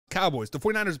Cowboys. The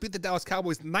 49ers beat the Dallas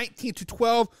Cowboys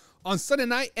 19-12 on Sunday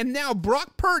night, and now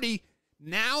Brock Purdy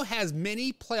now has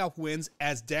many playoff wins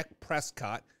as Dak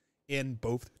Prescott in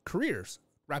both careers.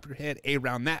 Wrap your head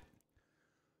around that.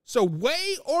 So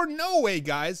way or no way,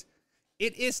 guys,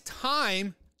 it is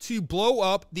time to blow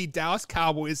up the Dallas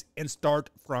Cowboys and start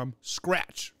from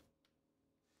scratch.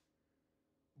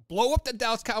 Blow up the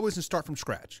Dallas Cowboys and start from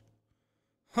scratch.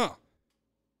 Huh.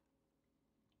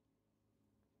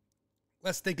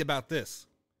 Let's think about this.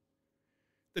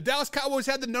 The Dallas Cowboys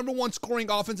had the number one scoring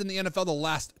offense in the NFL the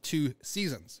last 2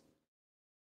 seasons.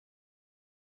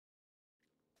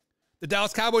 The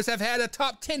Dallas Cowboys have had a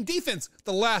top 10 defense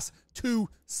the last 2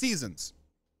 seasons.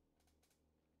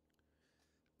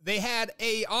 They had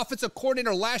a offensive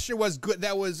coordinator last year was good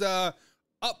that was up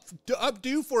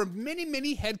due for many,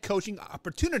 many head coaching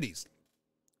opportunities.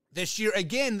 This year,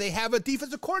 again, they have a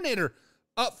defensive coordinator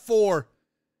up for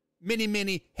many,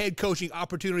 many head coaching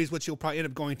opportunities, which he'll probably end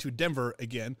up going to Denver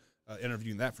again,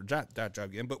 interviewing that for that job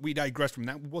again. But we digress from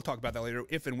that. We'll talk about that later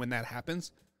if and when that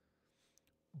happens.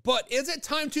 But is it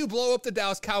time to blow up the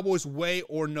Dallas Cowboys way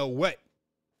or no way?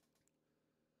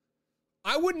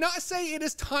 I would not say it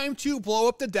is time to blow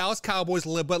up the Dallas Cowboys,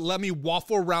 but let me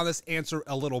waffle around this answer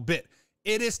a little bit.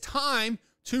 It is time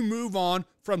to move on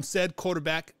from said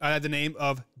quarterback the name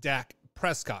of Dak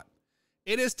Prescott.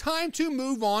 It is time to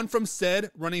move on from said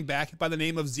running back by the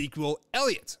name of Ezekiel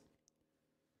Elliott.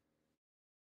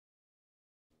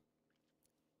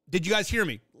 Did you guys hear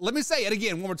me? Let me say it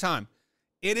again one more time.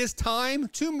 It is time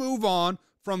to move on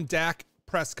from Dak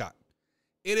Prescott.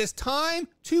 It is time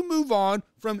to move on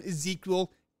from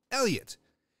Ezekiel Elliott.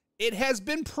 It has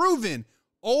been proven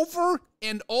over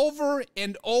and over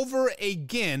and over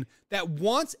again that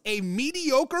once a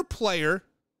mediocre player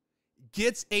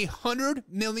gets a $100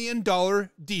 million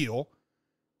deal,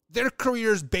 their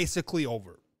career is basically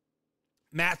over.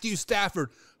 Matthew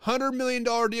Stafford, $100 million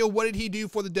deal. What did he do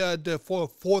for the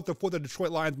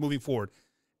Detroit Lions moving forward?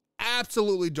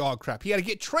 Absolutely dog crap. He had to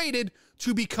get traded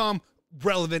to become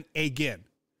relevant again.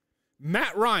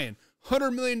 Matt Ryan,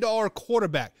 $100 million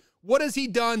quarterback. What has he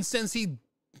done since he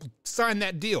signed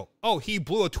that deal? Oh, he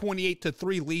blew a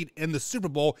 28-3 lead in the Super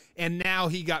Bowl, and now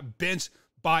he got benched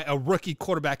by a rookie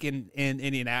quarterback in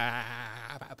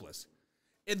Indianapolis.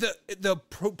 The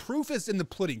proof is in the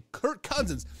pudding. Kirk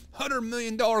Cousins, $100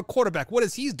 million quarterback. What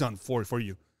has he done for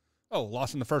you? Oh,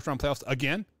 lost in the first round playoffs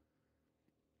again?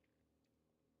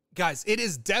 Guys, it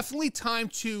is definitely time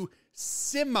to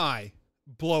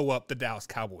blow up the Dallas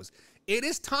Cowboys. It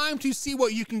is time to see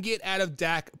what you can get out of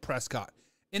Dak Prescott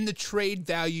in the trade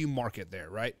value market there,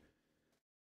 right?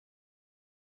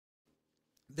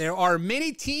 There are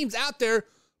many teams out there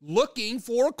looking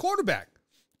for a quarterback.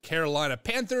 Carolina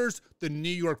Panthers, the New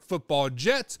York Football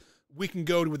Jets. We can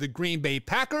go with the Green Bay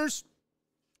Packers.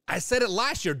 I said it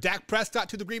last year, Dak Prescott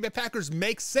to the Green Bay Packers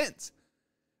makes sense.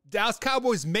 Dallas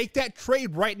Cowboys make that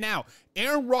trade right now.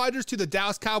 Aaron Rodgers to the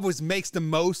Dallas Cowboys makes the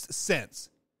most sense.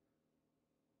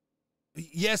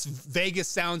 Yes, Vegas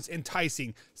sounds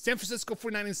enticing. San Francisco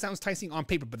 49ers sounds enticing on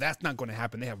paper, but that's not going to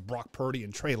happen. They have Brock Purdy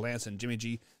and Trey Lance and Jimmy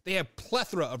G. They have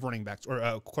plethora of running backs or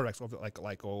quarterbacks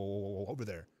over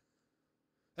there.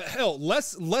 Hell,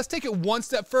 let's take it one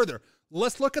step further.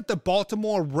 Let's look at the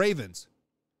Baltimore Ravens.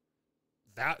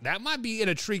 That might be an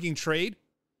intriguing trade.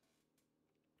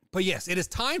 But yes, it is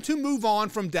time to move on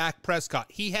from Dak Prescott.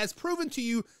 He has proven to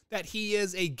you that he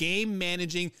is a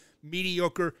game-managing,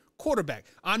 mediocre quarterback.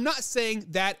 I'm not saying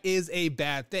that is a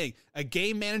bad thing. A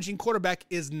game-managing quarterback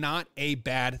is not a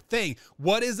bad thing.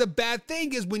 What is a bad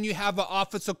thing is when you have an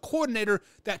offensive coordinator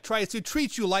that tries to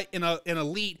treat you like an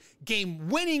elite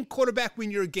game-winning quarterback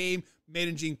when you're a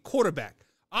game-managing quarterback.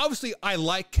 Obviously, I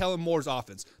like Kellen Moore's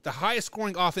offense, the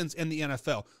highest-scoring offense in the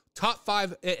NFL. Top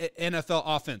 5 NFL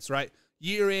offense, right?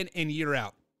 Year in and year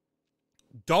out.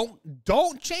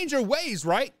 Don't change your ways,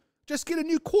 right? Just get a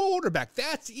new quarterback.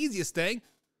 That's the easiest thing.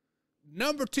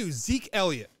 Number 2, Zeke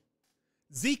Elliott.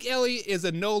 Zeke Elliott is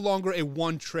no longer a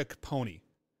one-trick pony.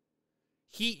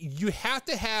 You have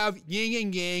to have yin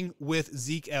and yang with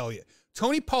Zeke Elliott.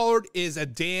 Tony Pollard is a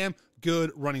damn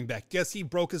good running back. Yes, he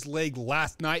broke his leg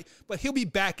last night, but he'll be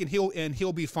back and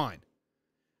he'll be fine.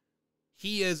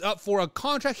 He is up for a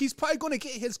contract. He's probably going to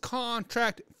get his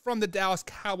contract from the Dallas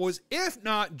Cowboys. If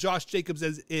not, Josh Jacobs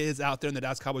is out there, and the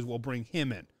Dallas Cowboys will bring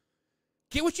him in.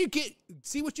 Get what you get.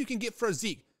 See what you can get for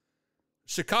Zeke.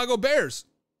 Chicago Bears,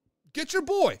 get your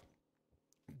boy.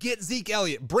 Get Zeke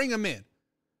Elliott. Bring him in.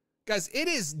 Guys, it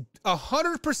is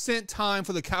 100% time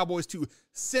for the Cowboys to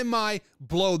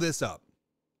blow this up.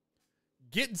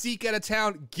 Get Zeke out of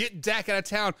town. Get Dak out of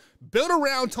town. Build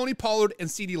around Tony Pollard and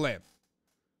CeeDee Lamb.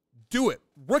 Do it.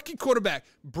 Rookie quarterback,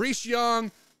 Bryce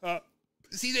Young,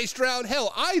 CJ Stroud.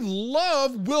 Hell, I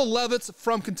love Will Levis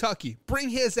from Kentucky. Bring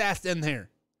his ass in there.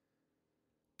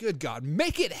 Good God.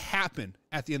 Make it happen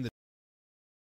at the end of the